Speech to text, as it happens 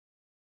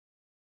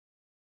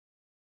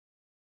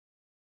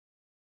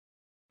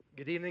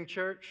Good evening,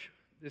 church.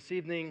 This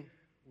evening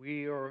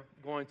we are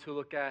going to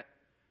look at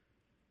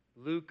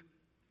Luke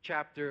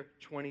chapter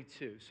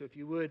 22. So if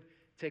you would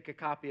take a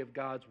copy of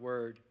God's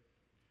Word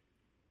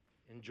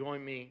and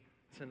join me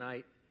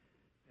tonight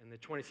in the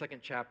 22nd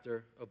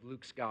chapter of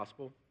Luke's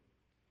Gospel.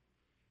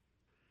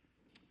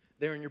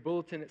 There in your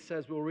bulletin it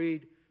says we'll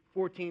read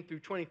 14 through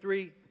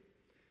 23.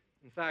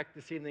 In fact,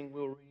 this evening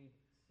we'll read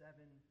 7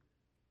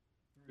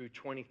 through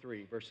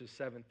 23, verses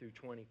 7 through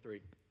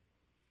 23.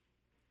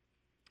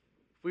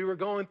 If we were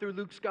going through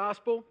Luke's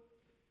Gospel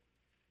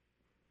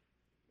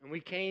and we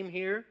came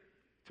here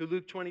to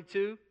Luke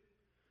 22,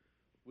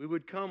 we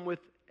would come with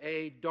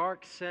a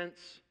dark sense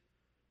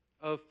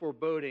of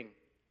foreboding.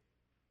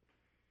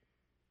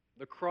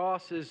 The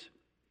cross is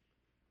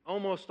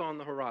almost on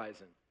the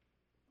horizon.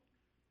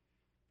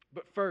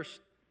 But first,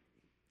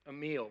 a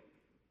meal.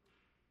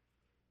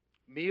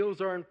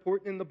 Meals are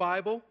important in the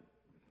Bible.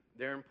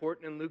 They're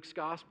important in Luke's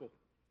Gospel.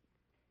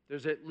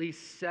 There's at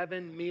least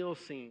 7 meal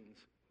scenes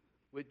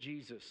with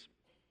Jesus.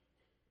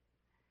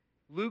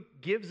 Luke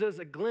gives us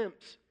a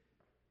glimpse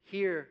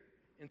here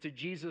into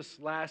Jesus'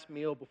 last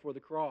meal before the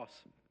cross.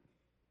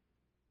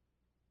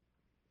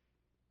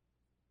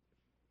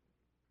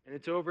 And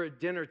it's over a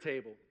dinner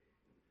table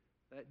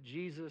that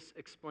Jesus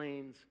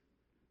explains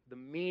the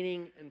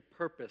meaning and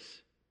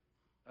purpose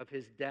of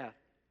his death.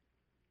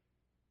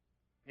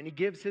 And he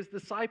gives his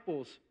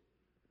disciples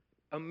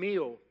a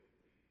meal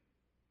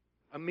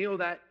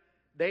that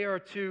they are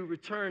to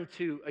return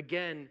to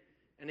again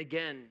and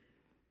again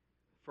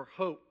for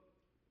hope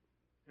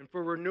and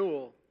for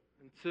renewal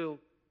until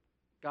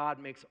God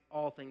makes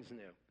all things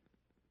new.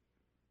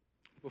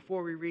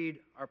 Before we read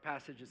our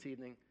passage this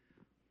evening,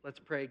 let's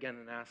pray again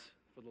and ask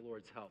for the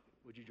Lord's help.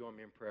 Would you join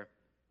me in prayer?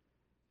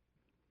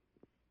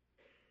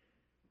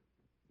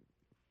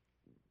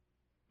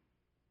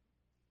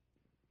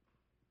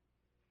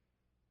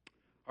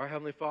 Our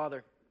Heavenly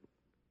Father,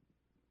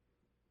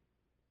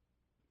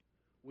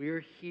 we are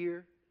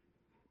here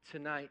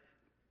tonight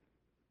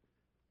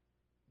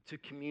to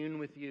commune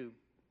with you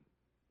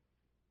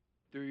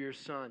through your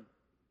Son.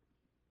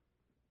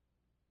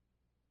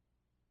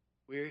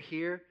 We are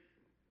here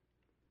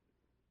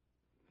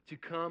to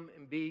come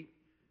and be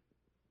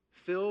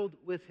filled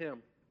with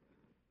him.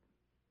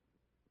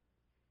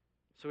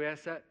 So we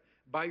ask that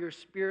by your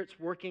Spirit's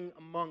working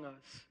among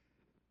us,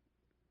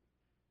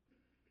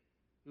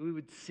 we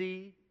would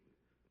see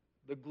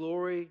the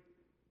glory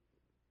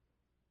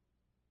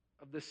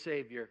of the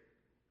Savior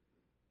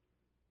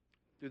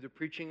through the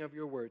preaching of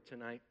your word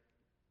tonight.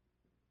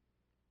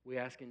 We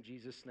ask in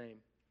Jesus' name,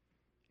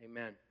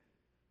 amen.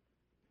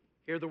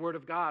 Hear the word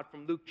of God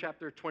from Luke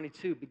chapter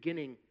 22,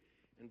 beginning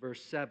in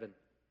verse 7.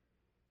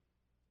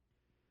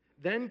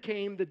 Then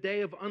came the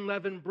day of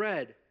unleavened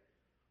bread,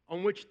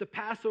 on which the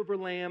Passover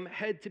lamb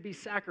had to be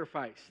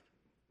sacrificed.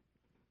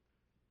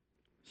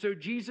 So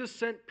Jesus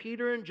sent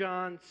Peter and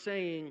John,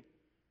 saying,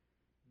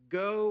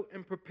 "Go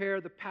and prepare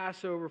the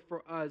Passover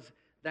for us,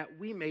 that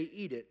we may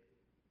eat it."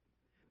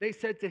 They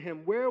said to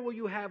him, "Where will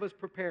you have us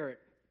prepare it?"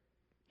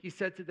 He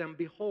said to them,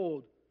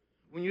 "Behold,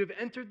 when you have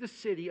entered the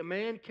city, a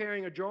man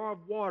carrying a jar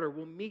of water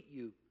will meet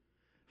you.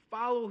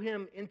 Follow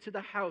him into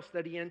the house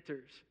that he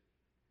enters.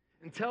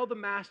 And tell the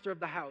master of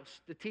the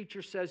house, the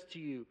teacher says to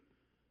you,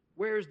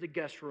 'Where is the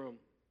guest room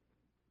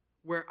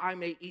where I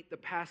may eat the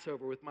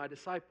Passover with my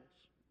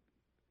disciples?'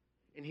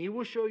 And he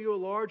will show you a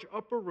large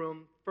upper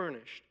room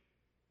furnished.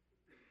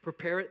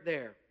 Prepare it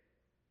there."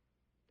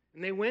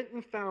 And they went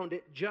and found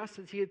it just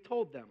as he had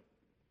told them.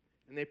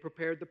 And they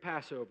prepared the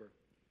Passover.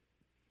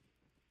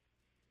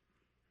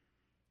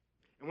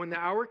 And when the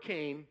hour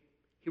came,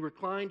 he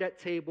reclined at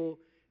table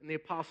and the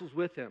apostles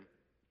with him.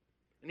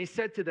 And he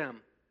said to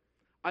them,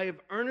 "I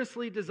have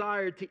earnestly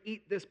desired to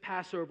eat this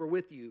Passover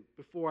with you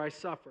before I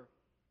suffer.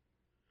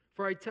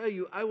 For I tell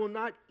you, I will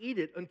not eat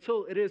it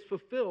until it is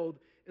fulfilled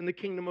in the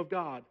kingdom of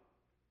God."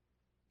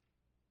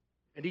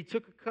 And he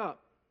took a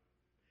cup.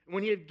 And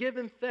when he had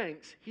given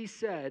thanks, he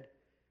said,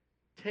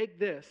 "Take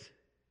this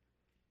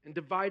and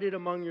divide it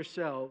among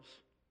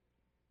yourselves.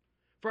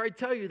 For I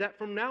tell you that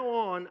from now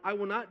on I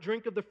will not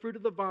drink of the fruit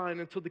of the vine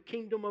until the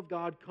kingdom of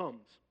God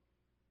comes."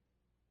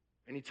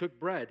 And he took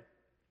bread.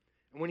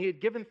 And when he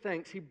had given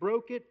thanks, he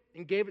broke it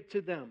and gave it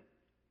to them,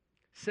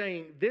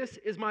 saying, "This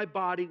is my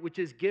body which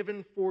is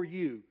given for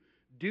you.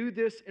 Do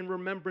this in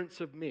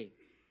remembrance of me."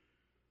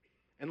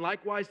 And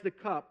likewise the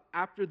cup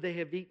after they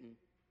have eaten,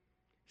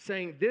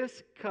 saying,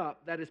 "This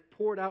cup that is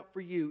poured out for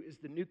you is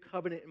the new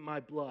covenant in my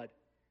blood.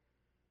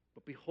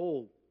 But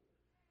behold,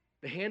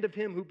 the hand of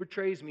him who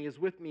betrays me is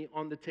with me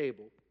on the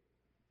table.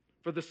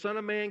 For the Son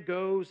of Man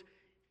goes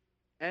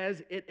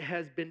as it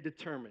has been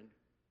determined.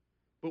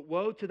 But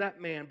woe to that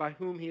man by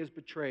whom he is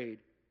betrayed."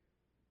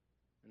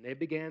 And they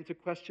began to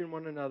question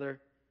one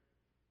another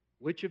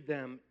which of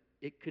them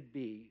it could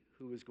be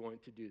who was going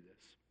to do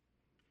this.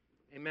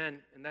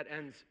 Amen. And that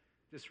ends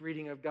this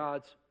reading of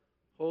God's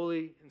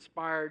holy,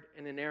 inspired,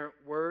 and inerrant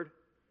word.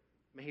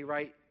 May he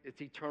write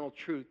its eternal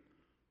truth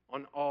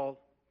on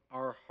all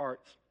our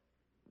hearts.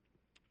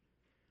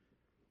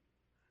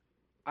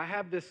 I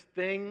have this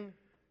thing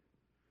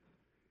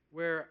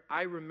where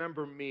I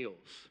remember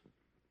meals.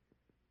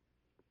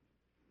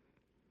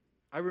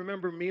 I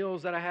remember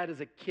meals that I had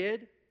as a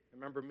kid. I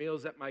remember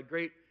meals that my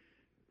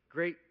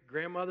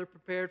great-grandmother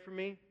prepared for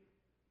me.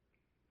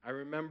 I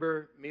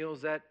remember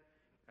meals that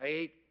I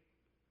ate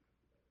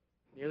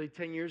nearly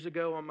 10 years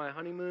ago on my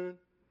honeymoon.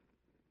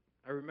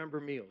 I remember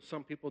meals.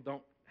 Some people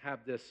don't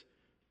have this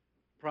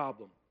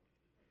problem.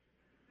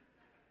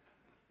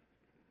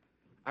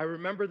 I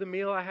remember the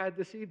meal I had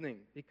this evening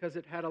because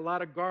it had a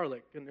lot of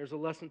garlic, and there's a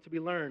lesson to be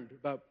learned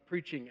about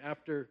preaching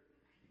after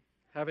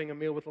having a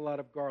meal with a lot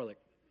of garlic.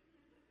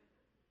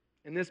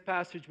 In this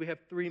passage, we have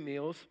 3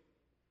 meals.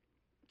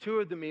 2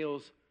 of the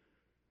meals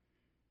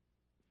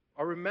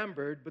are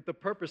remembered, but the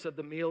purpose of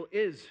the meal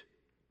is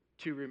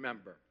to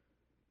remember.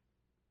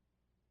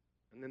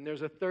 And then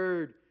there's a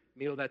 3rd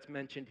meal that's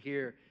mentioned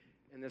here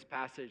in this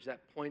passage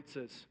that points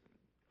us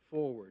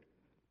forward.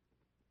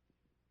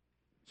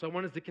 So I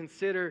want us to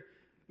consider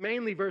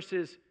mainly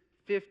verses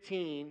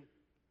 15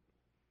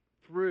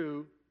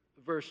 through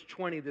verse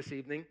 20 this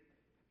evening.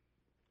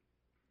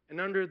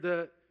 And under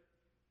the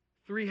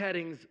 3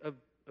 headings of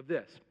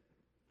this.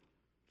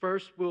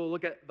 First, we'll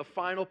look at the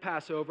final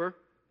Passover.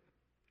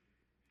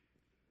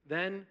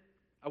 Then,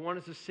 I want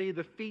us to see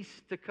the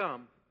feast to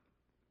come.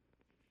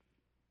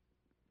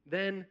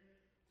 Then,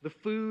 the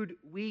food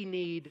we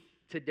need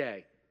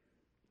today.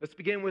 Let's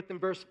begin with in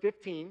verse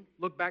 15.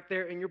 Look back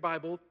there in your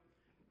Bible.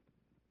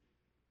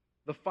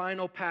 The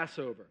final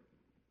Passover.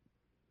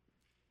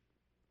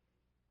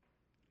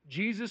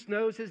 Jesus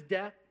knows his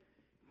death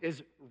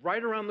is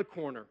right around the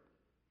corner.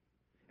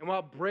 And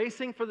while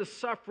bracing for the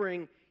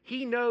suffering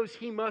he knows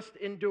he must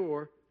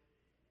endure,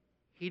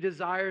 he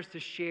desires to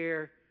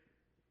share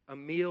a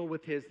meal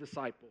with his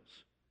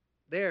disciples.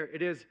 There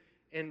it is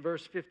in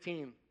verse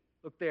 15.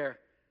 Look there.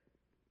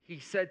 He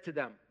said to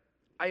them,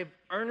 I have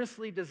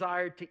earnestly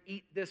desired to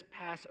eat this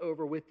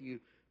Passover with you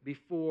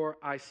before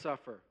I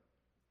suffer.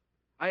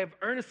 I have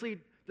earnestly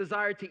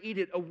desired to eat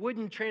it. A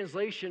wooden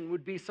translation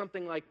would be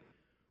something like,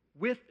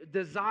 with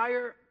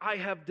desire I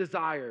have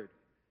desired.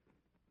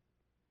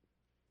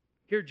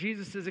 Here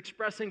Jesus is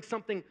expressing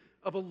something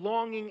of a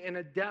longing and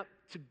a depth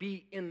to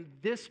be in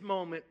this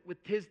moment with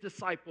his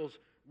disciples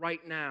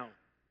right now.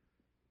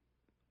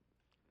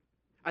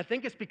 I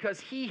think it's because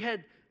he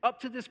had,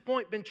 up to this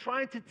point, been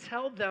trying to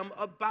tell them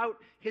about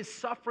his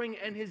suffering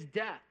and his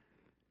death.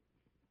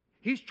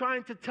 He's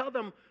trying to tell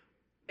them,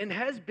 and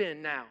has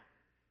been now,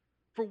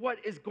 for what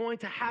is going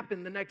to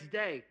happen the next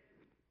day.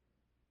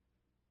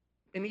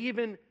 And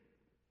even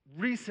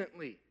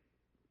recently,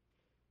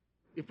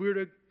 if we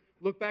were to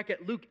look back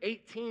at Luke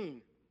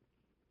 18,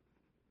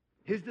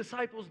 his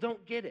disciples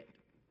don't get it.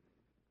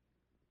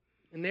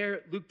 And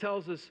there, Luke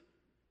tells us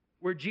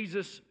where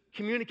Jesus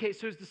communicates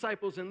to his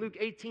disciples in Luke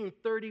 18,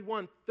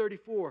 31,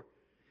 34.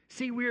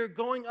 See, we are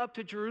going up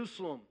to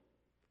Jerusalem,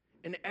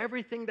 and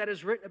everything that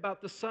is written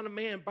about the Son of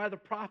Man by the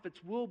prophets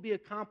will be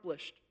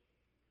accomplished.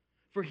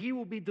 For he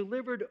will be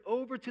delivered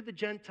over to the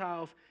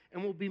Gentiles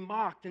and will be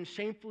mocked and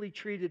shamefully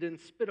treated and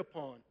spit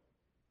upon.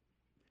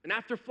 And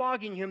after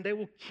flogging him, they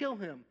will kill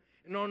him.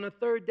 And on the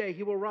 3rd day,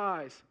 he will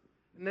rise.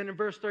 And then in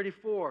verse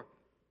 34,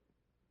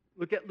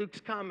 look at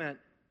Luke's comment.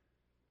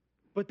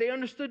 But they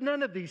understood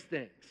none of these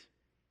things.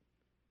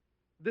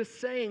 This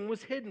saying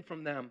was hidden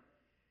from them,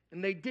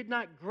 and they did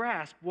not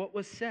grasp what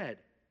was said.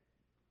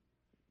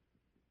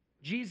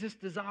 Jesus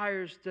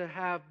desires to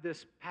have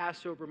this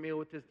Passover meal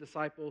with his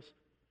disciples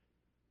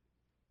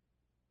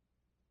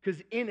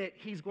because in it,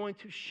 he's going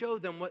to show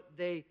them what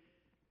they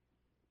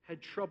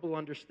had trouble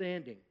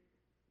understanding.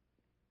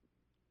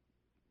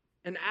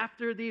 And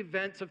after the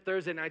events of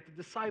Thursday night,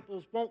 the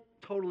disciples won't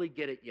totally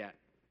get it yet.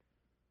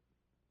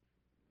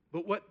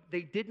 But what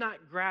they did not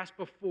grasp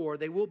before,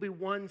 they will be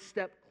one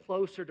step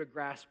closer to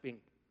grasping.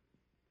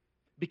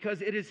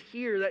 Because it is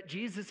here that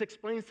Jesus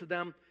explains to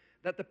them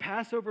that the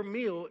Passover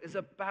meal is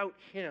about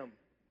him.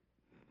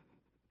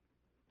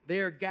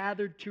 They are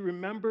gathered to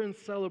remember and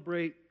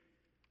celebrate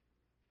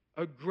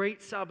a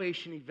great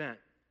salvation event,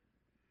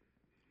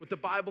 what the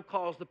Bible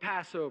calls the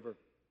Passover.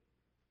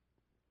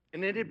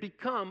 And it had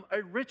become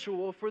a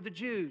ritual for the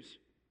Jews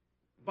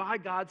by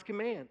God's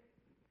command.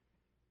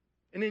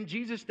 And in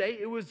Jesus' day,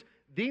 it was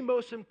the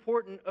most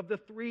important of the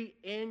 3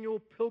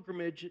 annual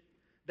pilgrimages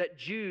that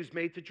Jews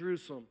made to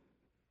Jerusalem.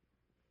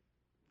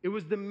 It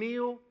was the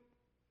meal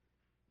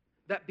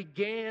that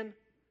began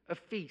a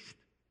feast.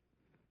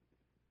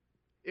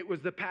 It was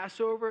the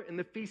Passover and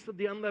the Feast of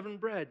the Unleavened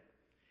Bread.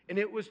 And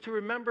it was to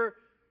remember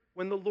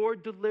when the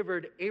Lord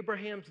delivered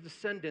Abraham's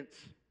descendants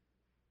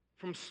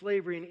from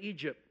slavery in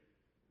Egypt.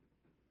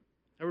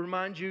 I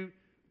remind you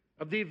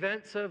of the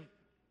events of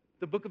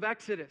the book of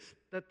Exodus,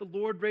 that the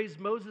Lord raised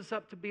Moses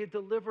up to be a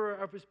deliverer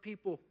of his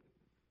people.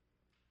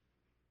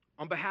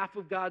 On behalf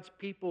of God's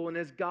people and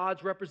as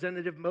God's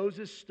representative,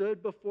 Moses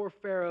stood before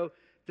Pharaoh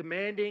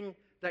demanding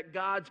that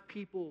God's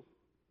people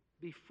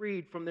be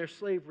freed from their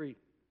slavery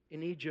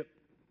in Egypt.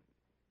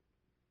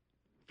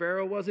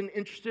 Pharaoh wasn't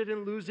interested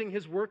in losing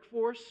his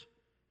workforce.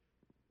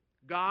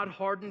 God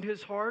hardened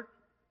his heart.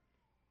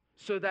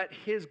 so that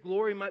his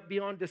glory might be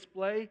on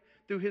display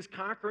through his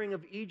conquering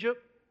of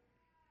Egypt.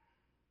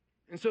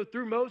 And so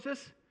through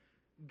Moses,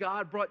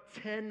 God brought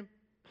 10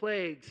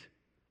 plagues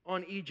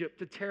on Egypt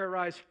to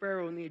terrorize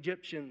Pharaoh and the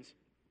Egyptians.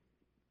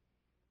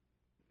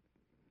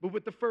 But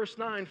with the first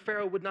 9,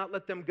 Pharaoh would not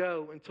let them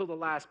go until the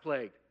last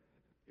plague.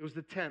 It was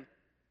the 10th.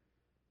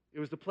 It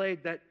was the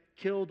plague that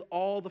killed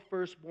all the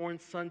firstborn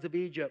sons of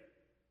Egypt.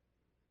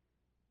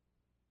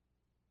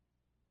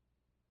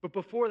 But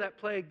before that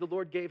plague, the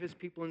Lord gave his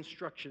people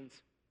instructions.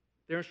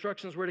 Their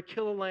instructions were to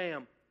kill a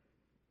lamb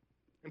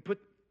and put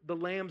the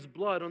lamb's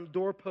blood on the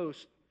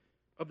doorpost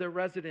of their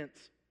residence.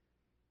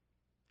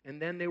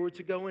 And then they were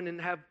to go in and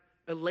have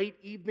a late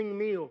evening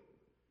meal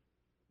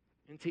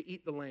and to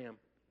eat the lamb.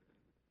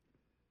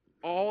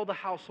 All the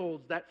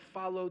households that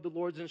followed the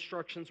Lord's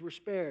instructions were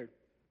spared.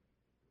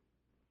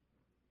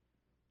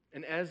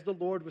 And as the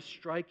Lord was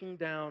striking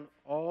down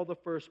all the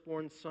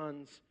firstborn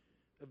sons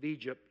of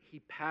Egypt,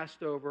 he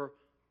passed over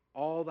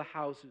all the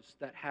houses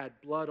that had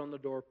blood on the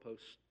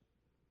doorpost.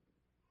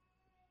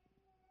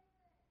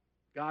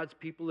 God's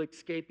people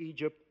escape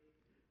Egypt.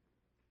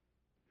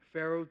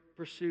 Pharaoh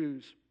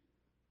pursues.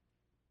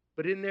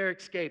 But in their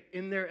escape,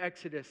 in their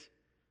exodus,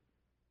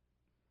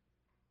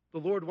 the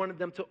Lord wanted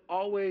them to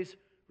always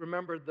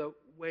remember the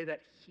way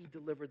that he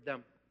delivered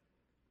them.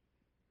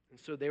 And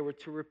so they were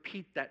to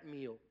repeat that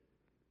meal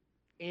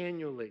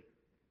annually.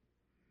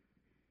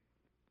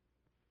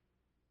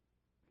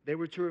 They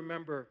were to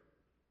remember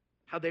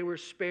how they were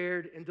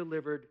spared and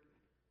delivered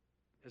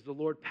as the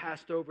Lord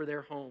passed over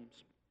their homes.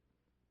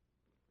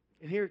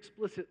 And here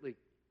explicitly,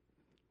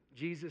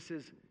 Jesus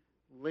is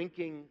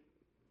linking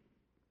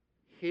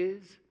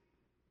his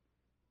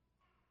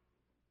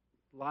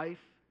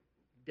life,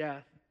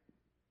 death,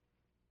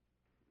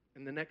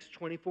 and the next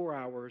 24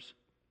 hours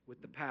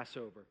with the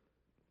Passover.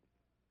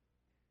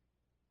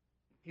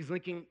 He's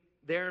linking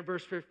there in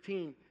verse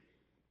 15,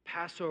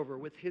 Passover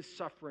with his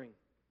suffering.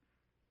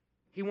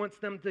 He wants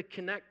them to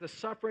connect the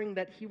suffering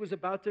that he was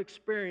about to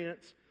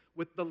experience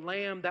with the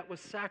lamb that was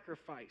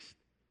sacrificed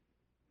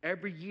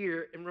every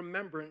year in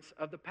remembrance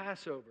of the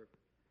Passover.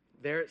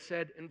 There it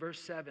said in verse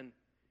 7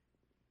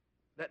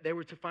 that they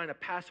were to find a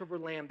Passover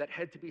lamb that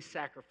had to be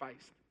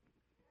sacrificed.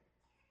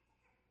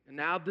 And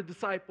now the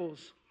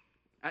disciples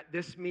at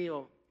this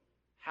meal,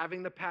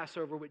 having the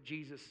Passover with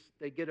Jesus,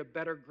 they get a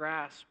better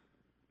grasp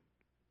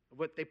of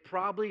what they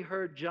probably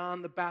heard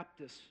John the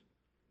Baptist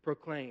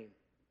proclaim.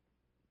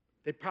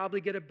 They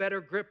probably get a better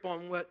grip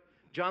on what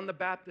John the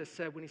Baptist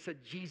said when he said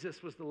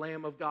Jesus was the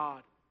Lamb of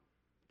God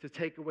to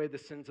take away the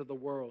sins of the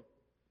world.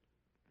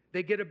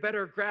 They get a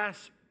better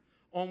grasp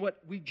on what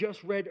we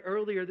just read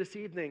earlier this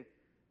evening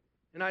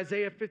in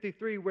Isaiah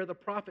 53, where the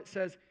prophet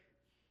says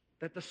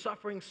that the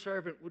suffering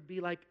servant would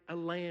be like a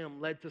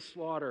lamb led to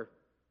slaughter.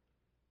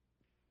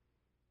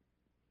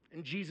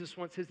 And Jesus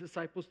wants his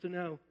disciples to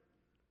know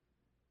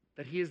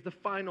that he is the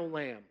final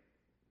lamb.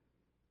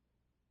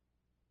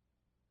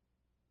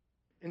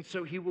 And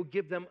so he will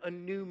give them a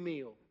new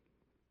meal.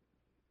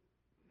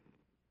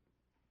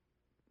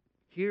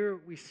 Here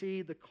we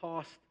see the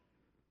cost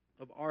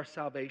of our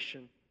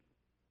salvation.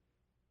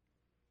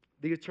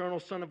 The eternal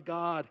Son of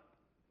God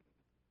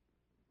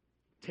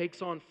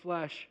takes on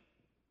flesh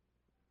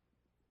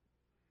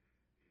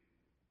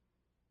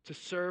to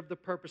serve the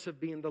purpose of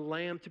being the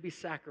lamb to be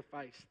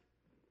sacrificed.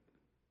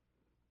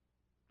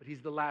 But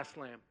he's the last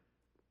lamb.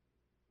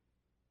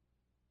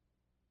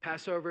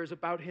 Passover is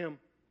about him.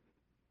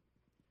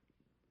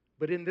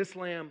 But in this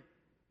lamb,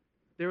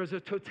 there is a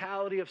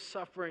totality of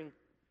suffering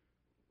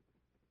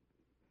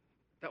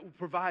that will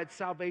provide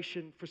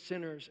salvation for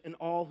sinners and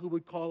all who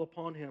would call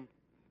upon him.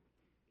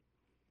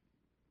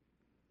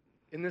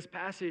 In this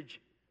passage,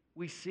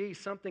 we see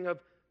something of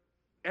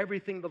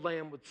everything the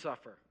lamb would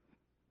suffer.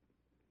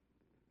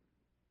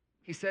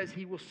 He says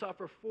he will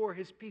suffer for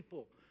his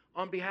people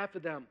on behalf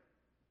of them.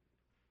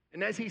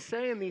 And as he's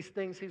saying these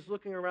things, he's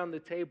looking around the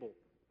table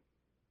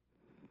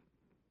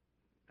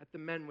at the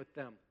men with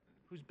them,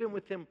 who's been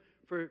with him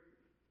for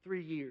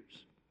 3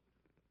 years.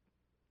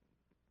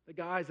 The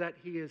guys that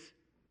he has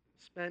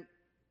spent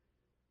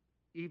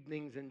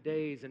evenings and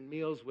days and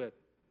meals with,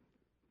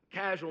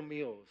 casual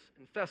meals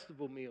and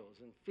festival meals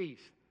and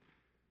feasts.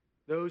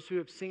 Those who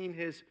have seen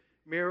his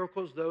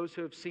miracles, those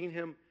who have seen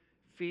him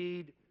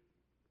feed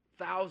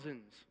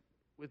thousands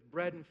with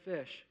bread and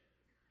fish.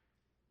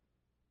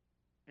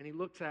 And he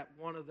looks at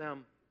one of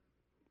them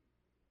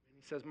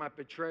and he says, "My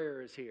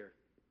betrayer is here.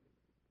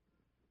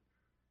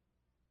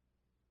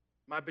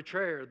 My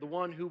betrayer, the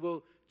one who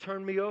will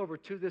turn me over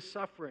to this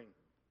suffering."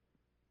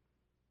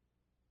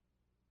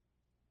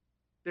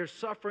 There's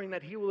suffering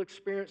that he will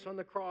experience on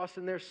the cross,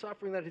 and there's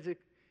suffering that he's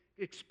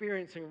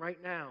experiencing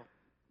right now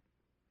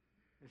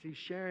as he's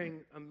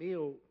sharing a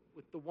meal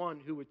with the one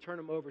who would turn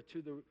him over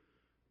to the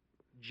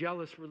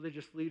jealous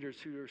religious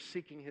leaders who are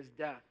seeking his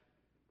death.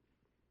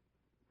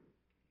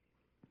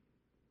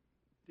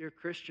 Dear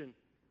Christian,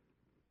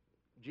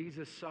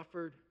 Jesus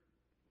suffered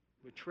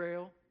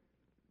betrayal.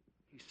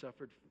 He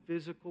suffered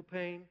physical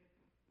pain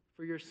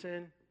for your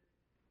sin.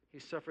 He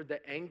suffered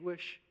the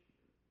anguish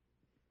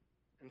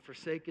and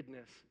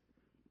forsakenness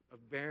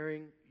of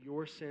bearing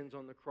your sins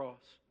on the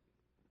cross.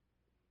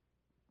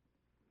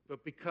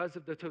 But because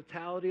of the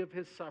totality of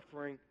his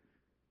suffering,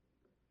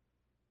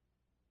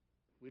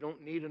 we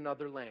don't need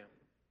another lamb.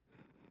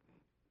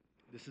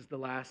 This is the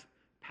last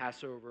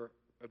Passover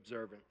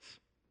observance.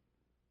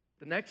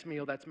 The next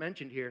meal that's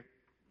mentioned here,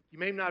 you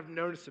may not have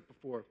noticed it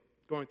before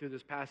going through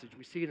this passage.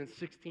 We see it in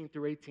 16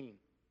 through 18.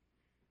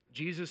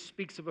 Jesus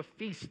speaks of a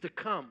feast to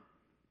come.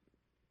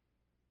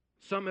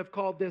 Some have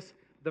called this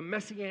the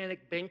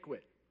Messianic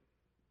banquet,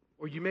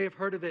 or you may have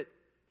heard of it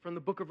from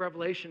the book of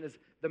Revelation as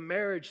the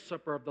marriage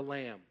supper of the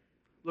Lamb.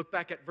 Look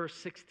back at verse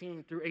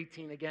 16 through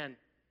 18 again.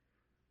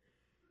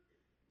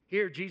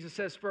 Here Jesus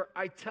says, "For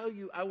I tell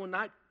you, I will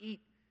not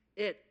eat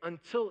it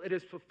until it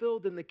is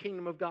fulfilled in the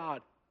kingdom of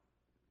God."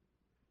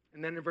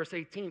 And then in verse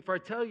 18, "For I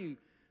tell you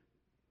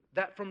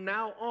that from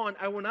now on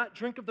I will not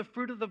drink of the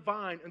fruit of the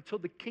vine until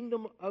the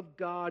kingdom of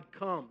God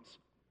comes."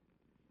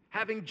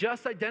 Having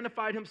just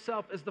identified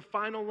himself as the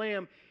final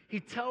lamb, he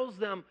tells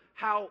them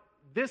how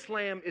this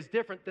lamb is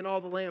different than all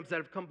the lambs that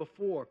have come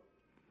before.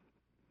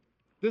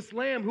 This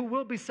lamb who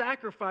will be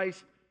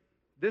sacrificed,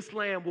 this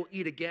lamb will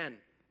eat again.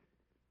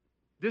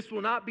 This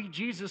will not be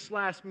Jesus'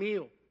 last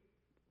meal.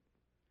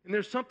 And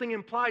there's something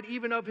implied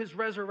even of his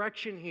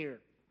resurrection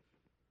here.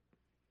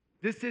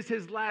 This is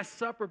his last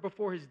supper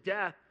before his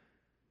death,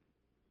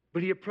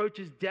 but he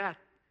approaches death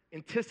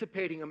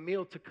anticipating a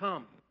meal to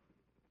come.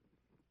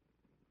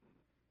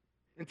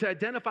 And to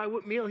identify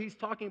what meal he's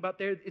talking about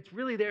there, it's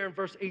really there in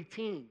verse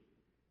 18.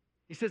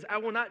 He says, "I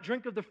will not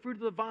drink of the fruit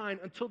of the vine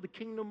until the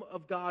kingdom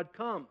of God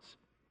comes."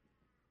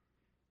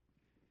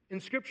 In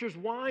scriptures,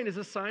 wine is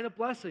a sign of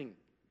blessing.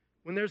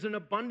 When there's an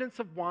abundance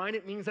of wine,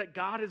 it means that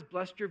God has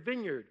blessed your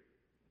vineyard.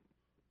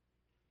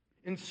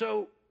 And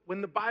so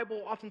when the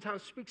Bible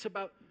oftentimes speaks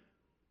about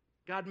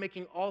God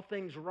making all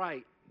things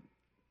right,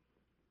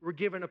 we're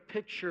given a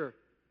picture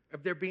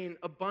of there being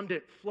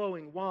abundant,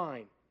 flowing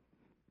wine.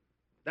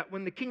 That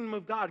when the kingdom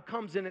of God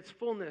comes in its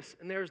fullness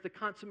and there's the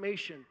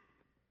consummation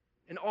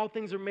and all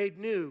things are made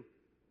new,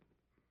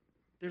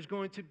 there's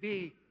going to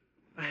be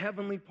a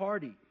heavenly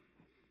party.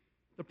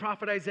 The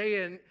prophet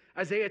Isaiah in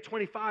Isaiah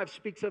 25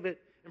 speaks of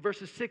it in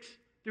verses 6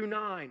 through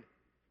 9,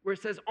 where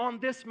it says, "On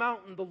this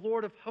mountain the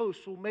Lord of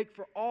hosts will make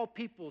for all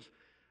peoples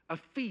a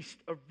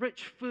feast of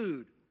rich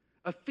food,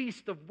 a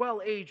feast of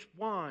well-aged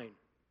wine,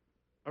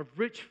 of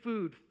rich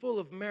food full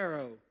of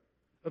marrow,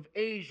 of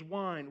aged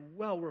wine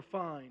well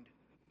refined.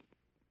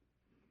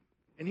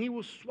 And he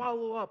will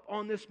swallow up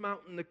on this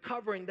mountain the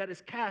covering that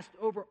is cast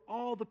over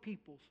all the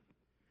peoples,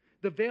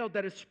 the veil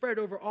that is spread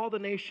over all the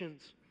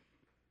nations.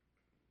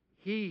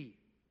 He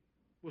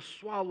will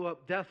swallow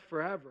up death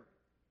forever.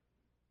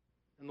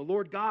 And the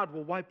Lord God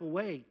will wipe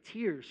away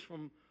tears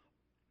from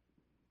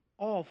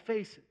all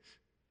faces.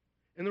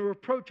 And the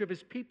reproach of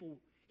his people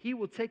he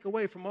will take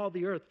away from all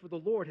the earth, for the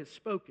Lord has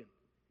spoken.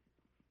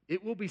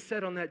 It will be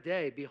said on that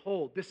day,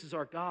 behold, this is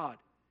our God.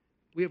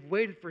 We have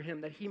waited for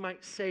him that he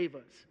might save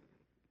us.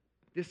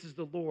 This is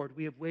the Lord.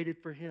 We have waited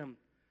for him.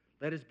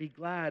 Let us be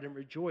glad and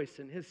rejoice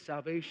in his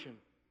salvation."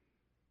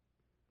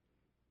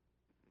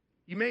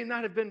 You may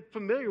not have been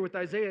familiar with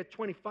Isaiah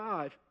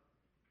 25,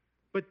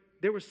 but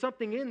there was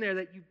something in there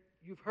that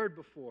you've heard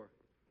before.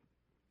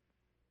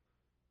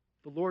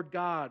 The Lord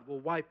God will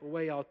wipe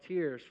away all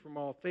tears from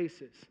all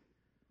faces.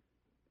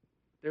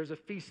 There's a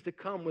feast to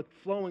come with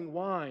flowing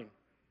wine.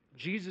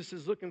 Jesus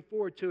is looking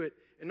forward to it.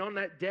 And on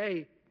that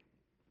day,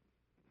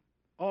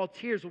 all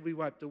tears will be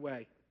wiped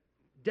away.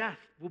 Death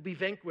will be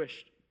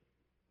vanquished.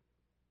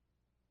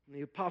 And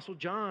the Apostle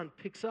John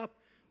picks up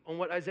on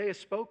what Isaiah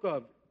spoke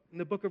of in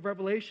the book of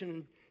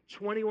Revelation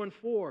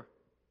 21:4.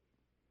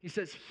 He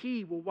says,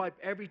 "He will wipe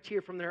every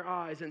tear from their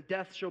eyes, and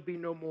death shall be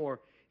no more.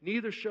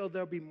 Neither shall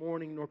there be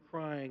mourning, nor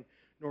crying,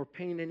 nor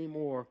pain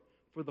anymore,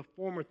 for the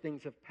former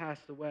things have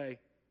passed away."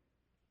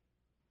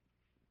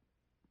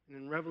 And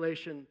in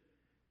Revelation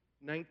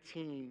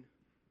 19,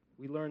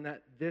 we learn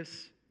that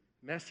this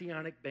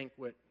messianic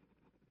banquet,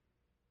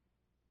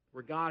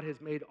 where God has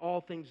made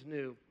all things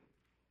new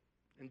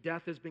and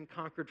death has been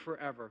conquered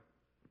forever,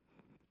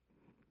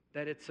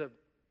 that it's a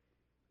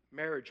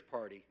marriage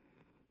party.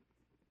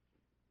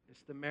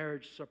 It's the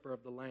marriage supper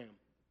of the Lamb.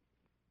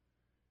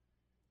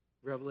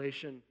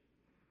 Revelation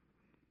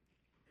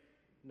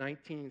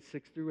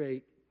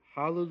 19:6-8.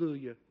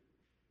 Hallelujah,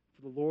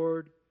 for the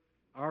Lord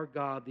our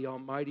God, the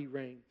Almighty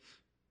reigns.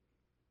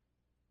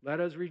 Let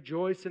us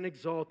rejoice and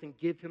exult and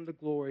give him the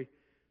glory,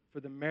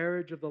 for the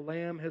marriage of the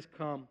Lamb has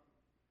come,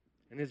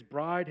 and his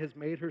bride has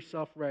made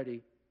herself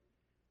ready.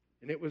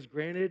 And it was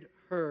granted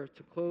her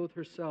to clothe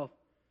herself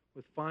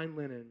with fine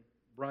linen,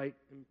 bright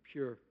and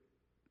pure.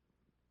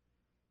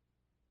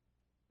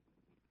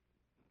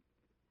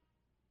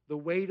 The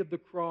weight of the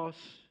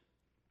cross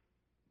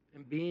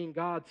and being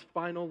God's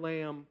final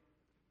lamb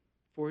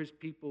for his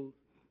people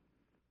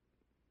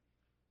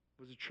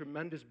was a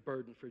tremendous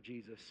burden for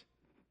Jesus.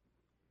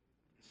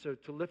 So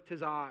to lift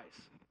his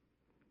eyes,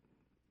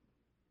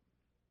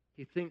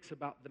 he thinks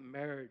about the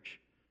marriage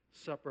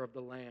supper of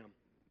the Lamb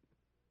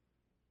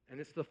And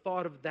it's the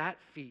thought of that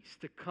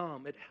feast to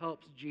come. It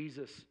helps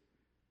Jesus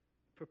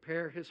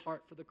prepare his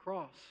heart for the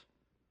cross.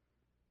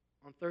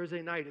 On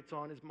Thursday night, it's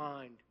on his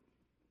mind.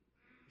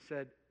 He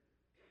said,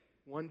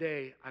 one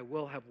day I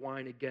will have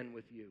wine again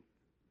with you.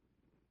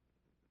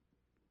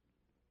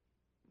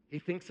 He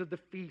thinks of the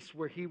feast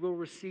where he will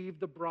receive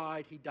the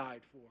bride he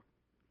died for.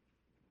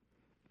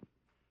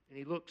 And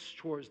he looks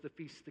towards the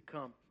feast to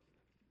come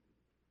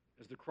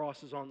as the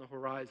cross is on the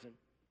horizon.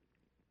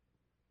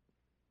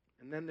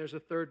 And then there's a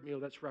third meal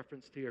that's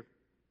referenced here.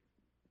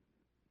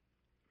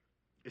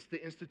 It's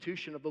the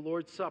institution of the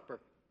Lord's Supper.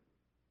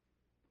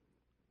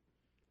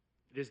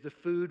 It is the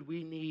food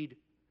we need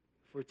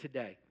for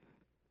today.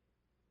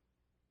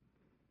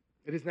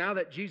 It is now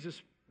that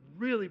Jesus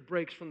really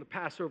breaks from the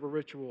Passover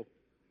ritual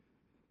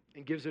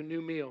and gives a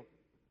new meal.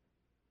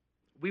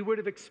 We would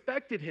have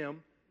expected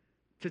him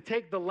to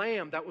take the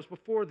lamb that was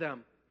before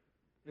them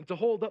and to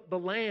hold up the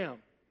lamb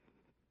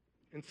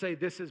and say,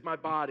 "This is my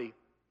body."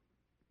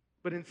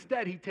 But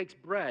instead, he takes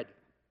bread.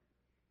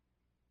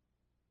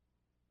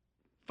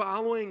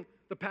 Following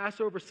the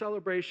Passover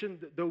celebration,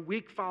 the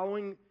week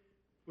following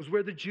was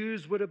where the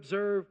Jews would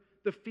observe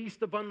the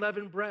Feast of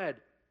Unleavened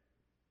Bread.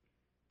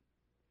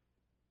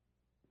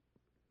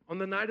 On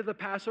the night of the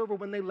Passover,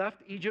 when they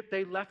left Egypt,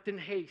 they left in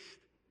haste.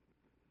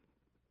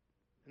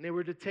 And they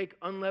were to take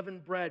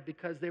unleavened bread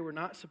because they were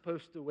not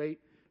supposed to wait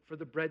for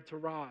the bread to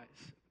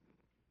rise.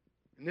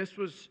 And this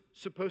was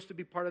supposed to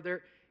be part of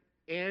their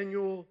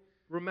annual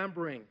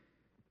remembering.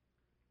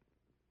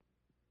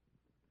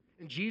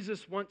 And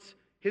Jesus wants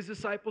his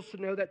disciples to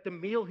know that the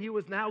meal he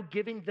was now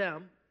giving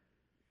them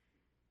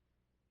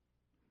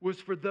was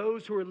for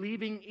those who are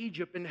leaving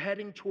Egypt and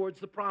heading towards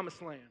the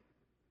Promised Land.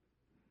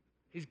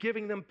 He's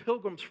giving them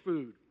pilgrim's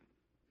food.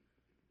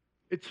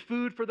 It's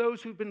food for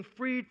those who've been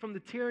freed from the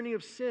tyranny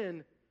of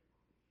sin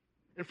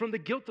and from the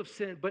guilt of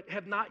sin, but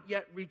have not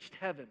yet reached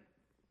heaven.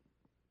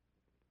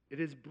 It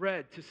is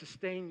bread to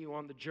sustain you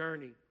on the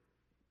journey.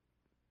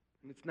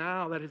 And it's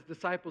now that his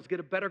disciples get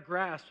a better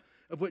grasp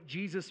of what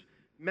Jesus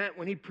meant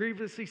when he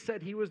previously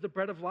said he was the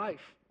bread of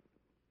life.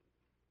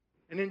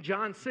 And in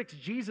John 6,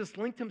 Jesus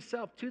linked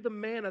himself to the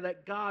manna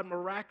that God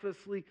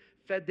miraculously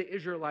fed the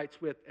Israelites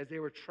with as they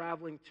were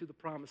traveling to the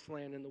Promised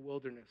Land in the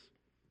wilderness.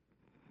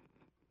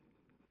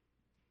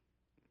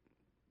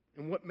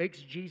 And what makes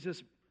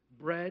Jesus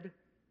bread,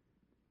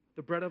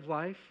 the bread of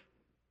life?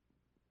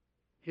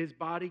 His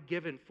body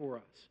given for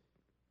us.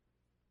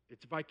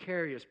 It's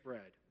vicarious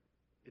bread.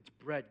 It's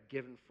bread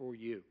given for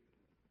you.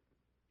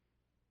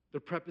 The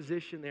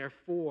preposition there,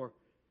 for,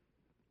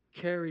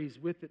 carries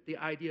with it the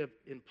idea of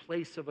in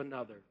place of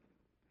another.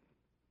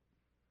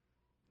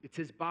 It's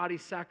his body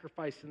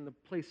sacrificed in the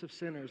place of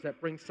sinners that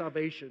brings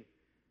salvation.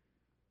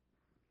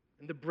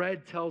 And the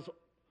bread tells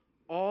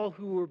all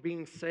who are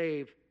being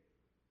saved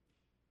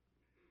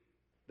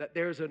that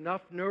there's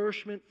enough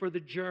nourishment for the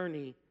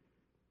journey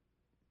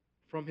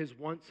from his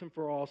once and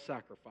for all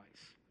sacrifice.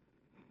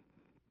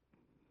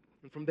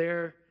 And from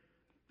there,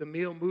 the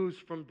meal moves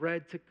from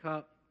bread to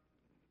cup.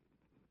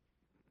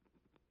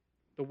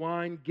 The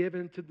wine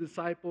given to the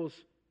disciples,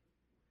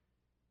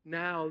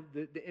 now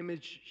the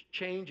image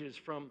changes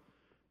from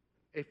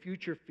a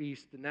future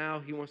feast, and now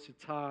he wants to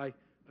tie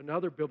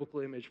another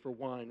biblical image for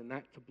wine, and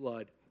that to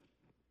blood.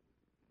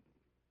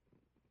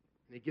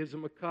 And he gives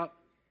them a cup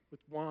with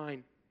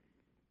wine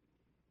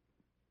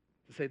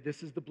to say,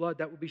 this is the blood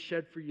that will be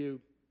shed for you.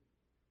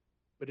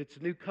 But it's a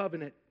new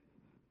covenant.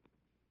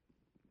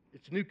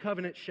 It's new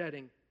covenant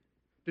shedding.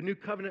 The new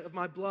covenant of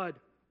my blood.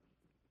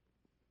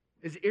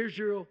 As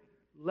Israel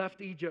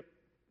left Egypt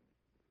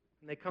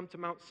and they come to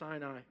Mount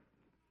Sinai,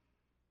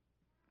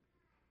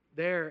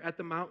 there at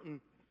the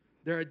mountain,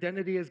 their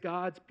identity as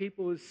God's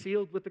people is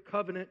sealed with the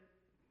covenant.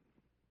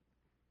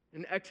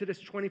 In Exodus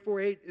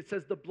 24:8, it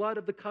says, the blood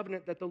of the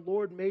covenant that the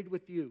Lord made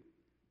with you.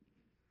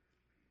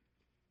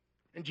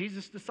 And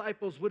Jesus'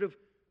 disciples would have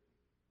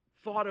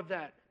thought of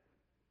that.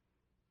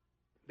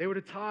 They would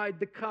have tied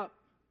the cup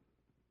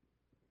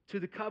to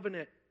the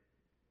covenant.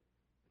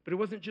 But it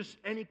wasn't just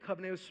any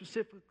covenant, it was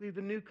specifically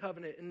the new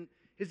covenant. And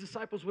his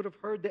disciples would have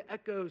heard the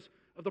echoes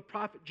of the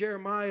prophet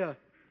Jeremiah.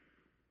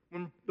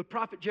 When the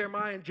prophet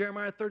Jeremiah in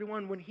Jeremiah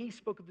 31, when he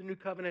spoke of the new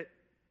covenant,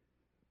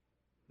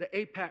 the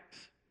apex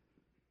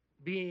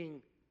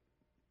being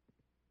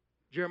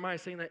Jeremiah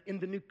saying that in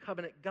the new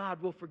covenant,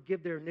 God will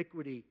forgive their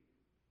iniquity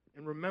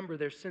and remember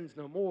their sins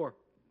no more.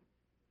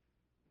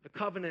 A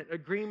covenant,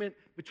 agreement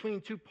between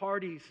two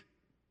parties.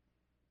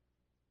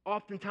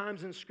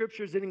 Oftentimes in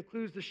scriptures, it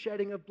includes the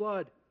shedding of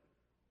blood.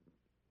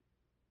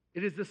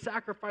 It is the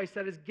sacrifice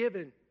that is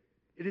given.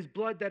 It is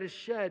blood that is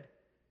shed.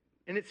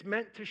 And it's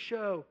meant to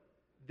show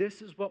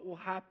this is what will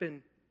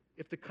happen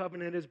if the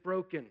covenant is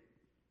broken.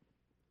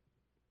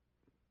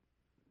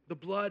 The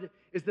blood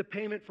is the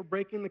payment for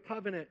breaking the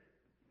covenant.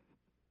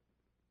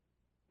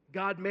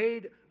 God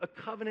made a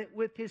covenant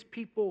with his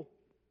people,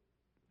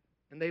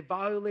 and they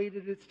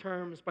violated its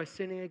terms by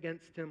sinning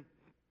against him,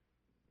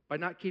 by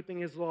not keeping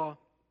his law,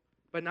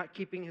 by not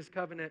keeping his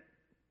covenant.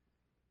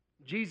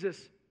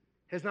 Jesus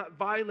has not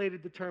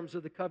violated the terms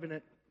of the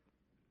covenant.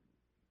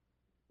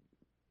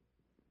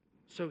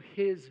 So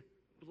his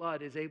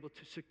blood is able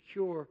to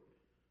secure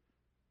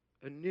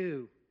a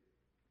new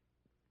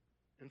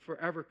and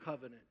forever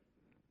covenant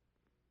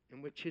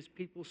in which his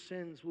people's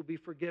sins will be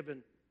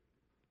forgiven.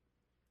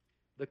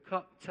 The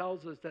cup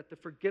tells us that the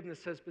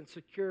forgiveness has been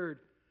secured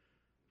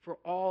for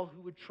all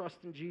who would trust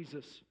in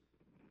Jesus.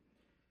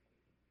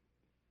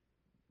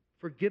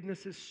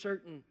 Forgiveness is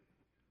certain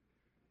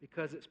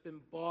because it's been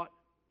bought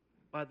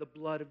by the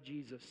blood of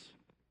Jesus.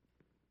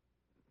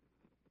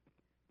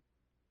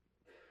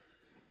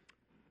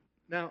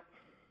 Now,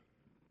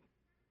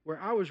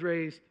 where I was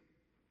raised,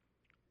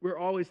 we're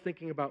always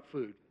thinking about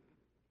food.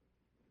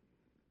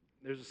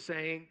 There's a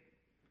saying,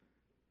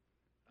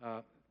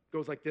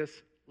 goes like this: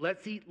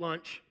 let's eat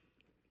lunch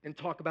and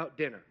talk about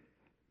dinner.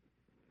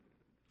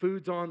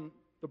 Food's on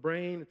the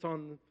brain, it's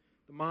on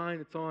the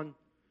mind,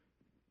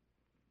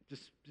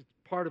 it's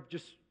part of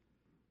just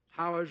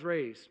how I was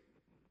raised.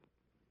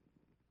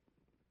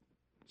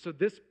 So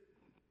this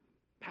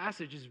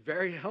passage is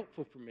very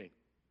helpful for me.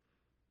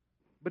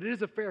 But it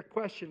is a fair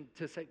question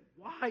to say,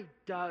 why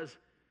does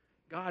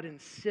God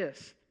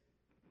insist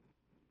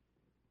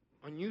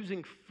on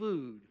using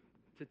food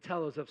to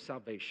tell us of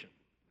salvation?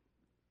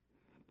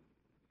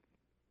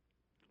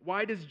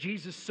 Why does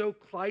Jesus so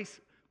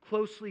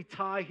closely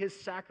tie his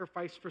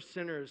sacrifice for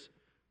sinners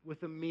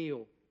with a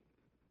meal?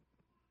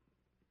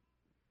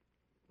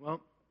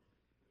 Well,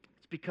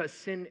 it's because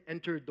sin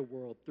entered the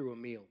world through a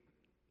meal.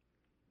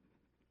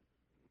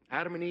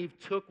 Adam and Eve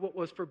took what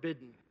was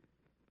forbidden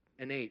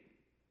and ate.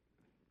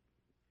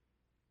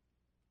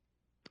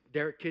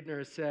 Derek Kidner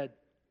has said,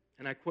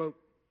 and I quote,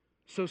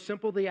 "So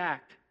simple the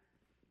act,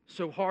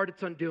 so hard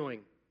its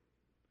undoing.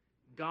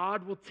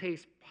 God will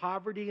taste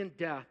poverty and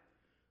death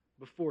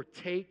before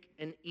take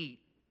and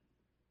eat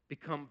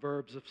become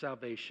verbs of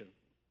salvation."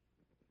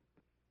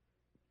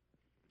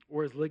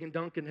 Or as Ligon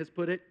Duncan has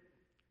put it,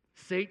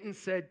 Satan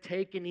said,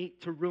 "Take and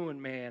eat to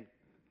ruin man."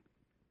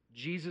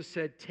 Jesus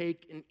said,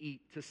 "Take and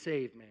eat to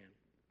save man."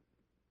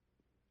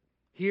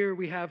 Here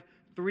we have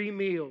 3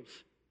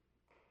 meals.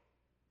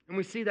 And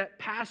we see that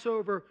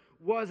Passover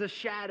was a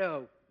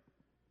shadow.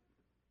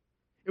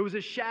 It was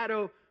a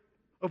shadow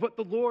of what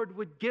the Lord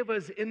would give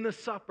us in the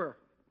supper.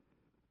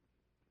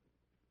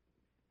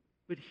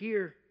 But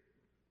here,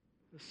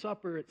 the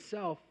supper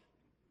itself,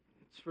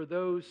 it's for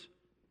those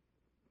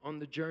on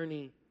the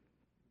journey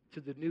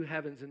to the new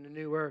heavens and the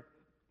new earth.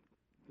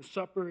 The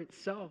supper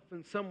itself,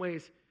 in some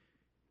ways,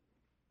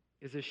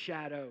 is a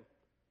shadow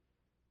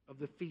of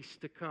the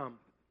feast to come.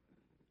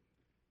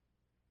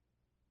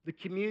 The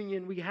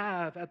communion we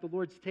have at the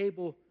Lord's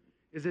table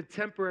is a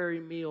temporary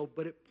meal,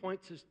 but it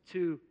points us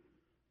to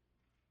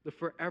the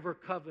forever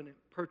covenant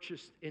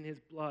purchased in his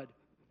blood.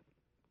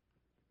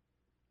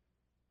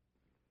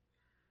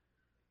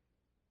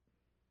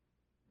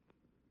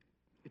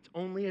 It's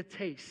only a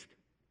taste,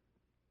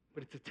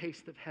 but it's a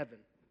taste of heaven.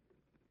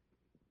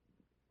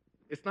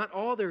 It's not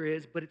all there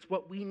is, but it's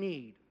what we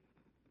need.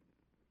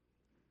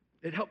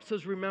 It helps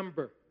us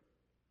remember,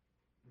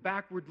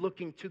 backward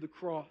looking to the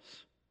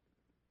cross,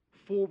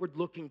 forward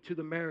looking to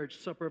the marriage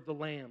supper of the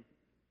Lamb,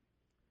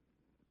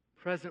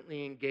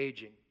 presently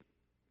engaging.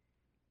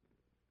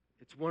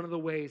 It's one of the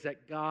ways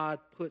that God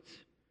puts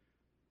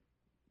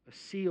a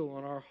seal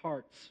on our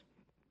hearts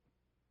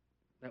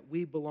that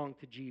we belong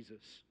to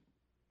Jesus.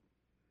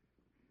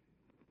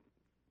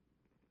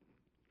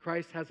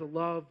 Christ has a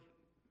love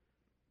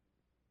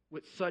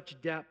with such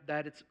depth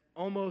that it's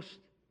almost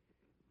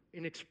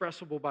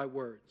inexpressible by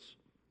words.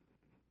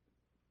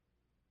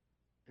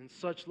 And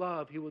such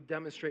love he will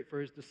demonstrate for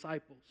his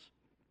disciples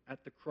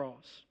at the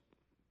cross.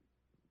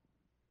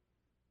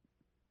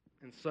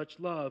 And such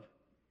love,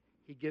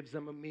 he gives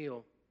them a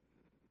meal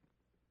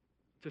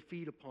to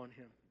feed upon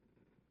him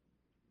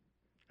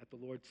at the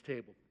Lord's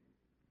table.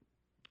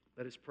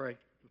 Let us pray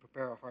and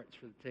prepare our hearts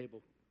for the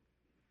table.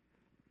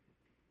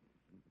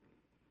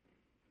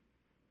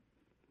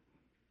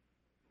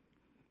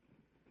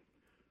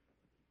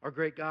 Our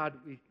great God,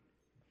 we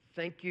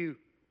thank you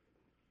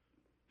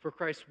for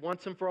Christ's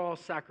once and for all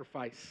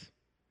sacrifice.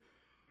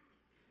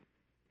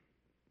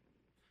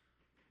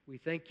 We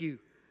thank you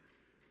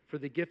for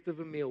the gift of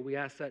a meal. We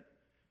ask that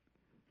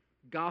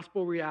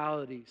gospel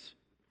realities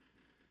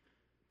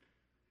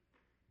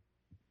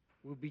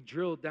will be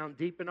drilled down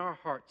deep in our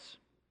hearts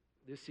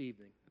this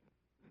evening.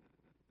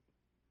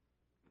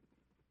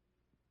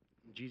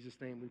 In Jesus'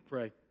 name we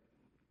pray.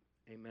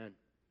 Amen.